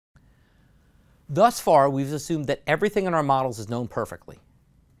Thus far, we've assumed that everything in our models is known perfectly.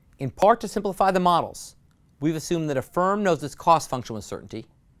 In part to simplify the models, we've assumed that a firm knows its cost function with certainty,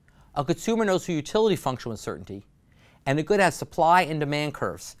 a consumer knows her utility function with certainty, and a good has supply and demand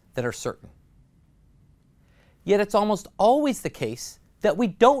curves that are certain. Yet it's almost always the case that we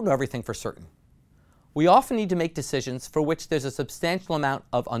don't know everything for certain. We often need to make decisions for which there's a substantial amount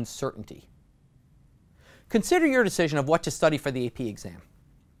of uncertainty. Consider your decision of what to study for the AP exam.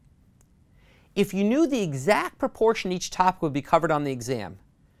 If you knew the exact proportion each topic would be covered on the exam,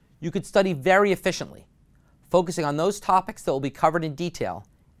 you could study very efficiently, focusing on those topics that will be covered in detail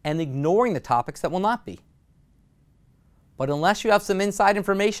and ignoring the topics that will not be. But unless you have some inside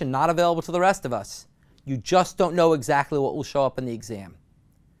information not available to the rest of us, you just don't know exactly what will show up in the exam.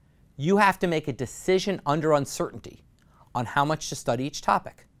 You have to make a decision under uncertainty on how much to study each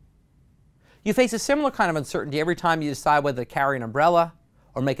topic. You face a similar kind of uncertainty every time you decide whether to carry an umbrella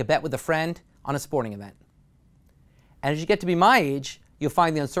or make a bet with a friend on a sporting event. And as you get to be my age, you'll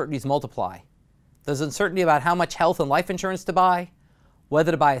find the uncertainties multiply. There's uncertainty about how much health and life insurance to buy,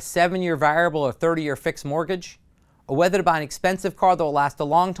 whether to buy a 7-year variable or 30-year fixed mortgage, or whether to buy an expensive car that will last a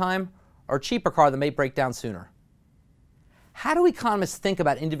long time or a cheaper car that may break down sooner. How do economists think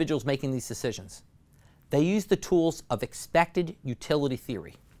about individuals making these decisions? They use the tools of expected utility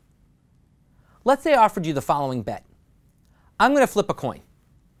theory. Let's say I offered you the following bet. I'm going to flip a coin.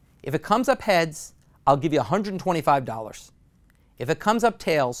 If it comes up heads, I'll give you $125. If it comes up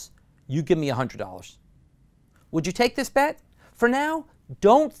tails, you give me $100. Would you take this bet? For now,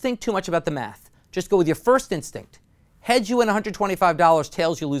 don't think too much about the math. Just go with your first instinct. Heads you win $125,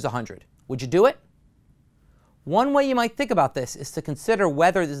 tails you lose $100. Would you do it? One way you might think about this is to consider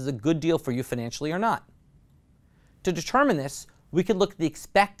whether this is a good deal for you financially or not. To determine this, we could look at the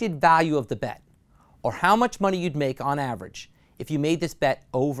expected value of the bet, or how much money you'd make on average if you made this bet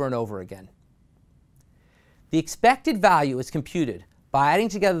over and over again. The expected value is computed by adding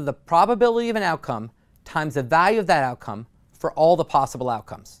together the probability of an outcome times the value of that outcome for all the possible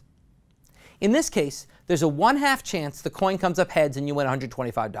outcomes. In this case, there's a 1/2 chance the coin comes up heads and you win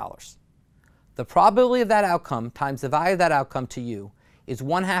 $125. The probability of that outcome times the value of that outcome to you is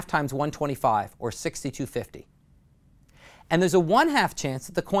 1/2 times 125, or 6,250. And there's a 1/2 chance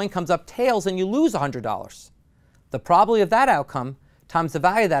that the coin comes up tails and you lose $100. The probability of that outcome times the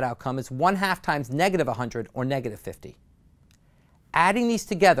value of that outcome is 1/2 times -100, or -50. Adding these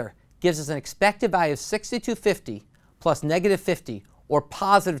together gives us an expected value of 6,250 plus -50, or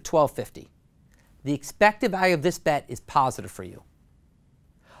positive 1,250. The expected value of this bet is positive for you.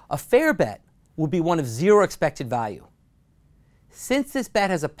 A fair bet would be one of 0 expected value. Since this bet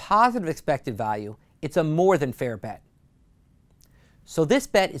has a positive expected value, it's a more than fair bet. So this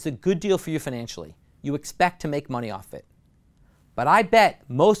bet is a good deal for you financially. You expect to make money off it. But I bet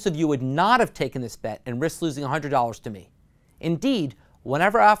most of you would not have taken this bet and risked losing $100 to me. Indeed,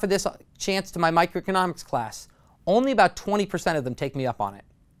 whenever I offer this chance to my microeconomics class, only about 20% of them take me up on it.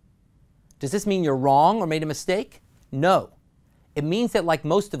 Does this mean you're wrong or made a mistake? No. It means that, like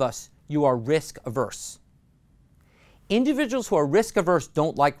most of us, you are risk averse. Individuals who are risk averse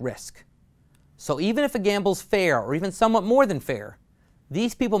don't like risk. So even if a gamble is fair, or even somewhat more than fair,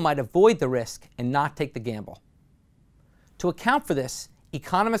 these people might avoid the risk and not take the gamble. To account for this,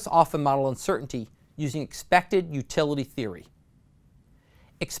 economists often model uncertainty using expected utility theory.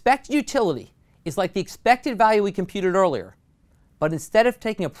 Expected utility is like the expected value we computed earlier, but instead of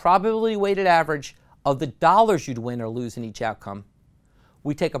taking a probability-weighted average of the dollars you'd win or lose in each outcome,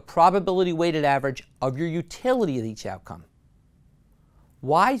 we take a probability-weighted average of your utility of each outcome.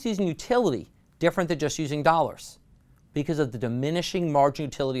 Why is using utility different than just using dollars? Because of the diminishing margin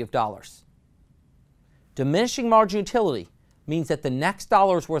utility of dollars. Diminishing margin utility means that the next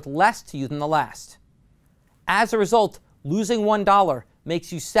dollar is worth less to you than the last. As a result, losing $1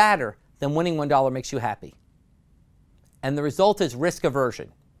 makes you sadder than winning $1 makes you happy. And the result is risk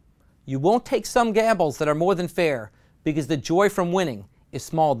aversion. You won't take some gambles that are more than fair because the joy from winning is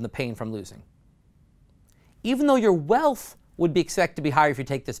smaller than the pain from losing. Even though your wealth would be expected to be higher if you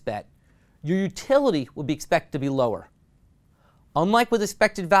take this bet, your utility would be expected to be lower. Unlike with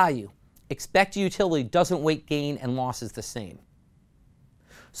expected value, expected utility doesn't weight gain and losses the same.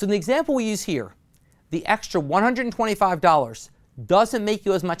 So in the example we use here, the extra $125 doesn't make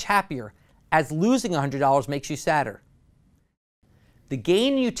you as much happier as losing $100 makes you sadder. The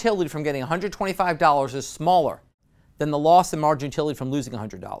gain in utility from getting $125 is smaller than the loss in margin utility from losing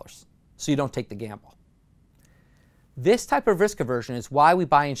 $100, so you don't take the gamble. This type of risk aversion is why we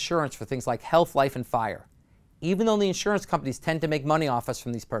buy insurance for things like health, life, and fire, even though the insurance companies tend to make money off us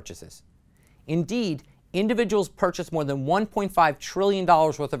from these purchases. Indeed, individuals purchased more than $1.5 trillion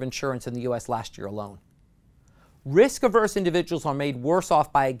worth of insurance in the US last year alone. Risk-averse individuals are made worse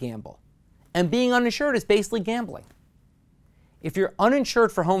off by a gamble, and being uninsured is basically gambling. If you're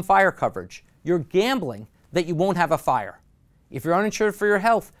uninsured for home fire coverage, you're gambling that you won't have a fire. If you're uninsured for your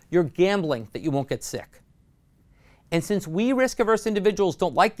health, you're gambling that you won't get sick. And since we risk-averse individuals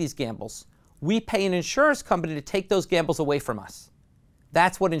don't like these gambles, we pay an insurance company to take those gambles away from us.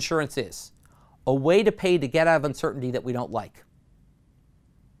 That's what insurance is, a way to pay to get out of uncertainty that we don't like.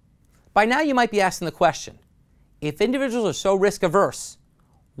 By now you might be asking the question, if individuals are so risk-averse,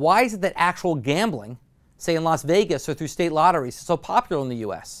 why is it that actual gambling, say in Las Vegas or through state lotteries, is so popular in the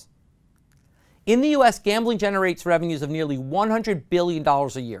US? In the US, gambling generates revenues of nearly $100 billion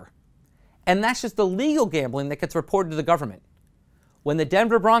a year. And that's just the legal gambling that gets reported to the government. When the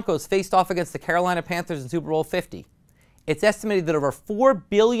Denver Broncos faced off against the Carolina Panthers in Super Bowl 50, it's estimated that over $4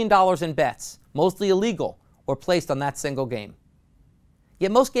 billion in bets, mostly illegal, were placed on that single game.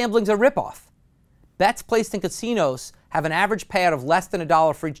 Yet most gambling's a ripoff. Bets placed in casinos have an average payout of less than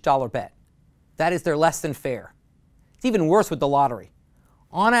 $1 for each dollar bet. That is, they're less than fair. It's even worse with the lottery.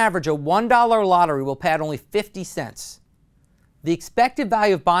 On average, a $1 lottery will pay out only 50 cents. The expected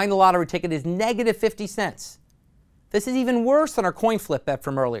value of buying the lottery ticket is negative 50 cents. This is even worse than our coin flip bet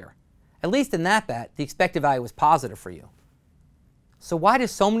from earlier. At least in that bet, the expected value was positive for you. So why do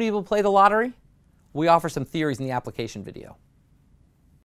so many people play the lottery? We offer some theories in the application video.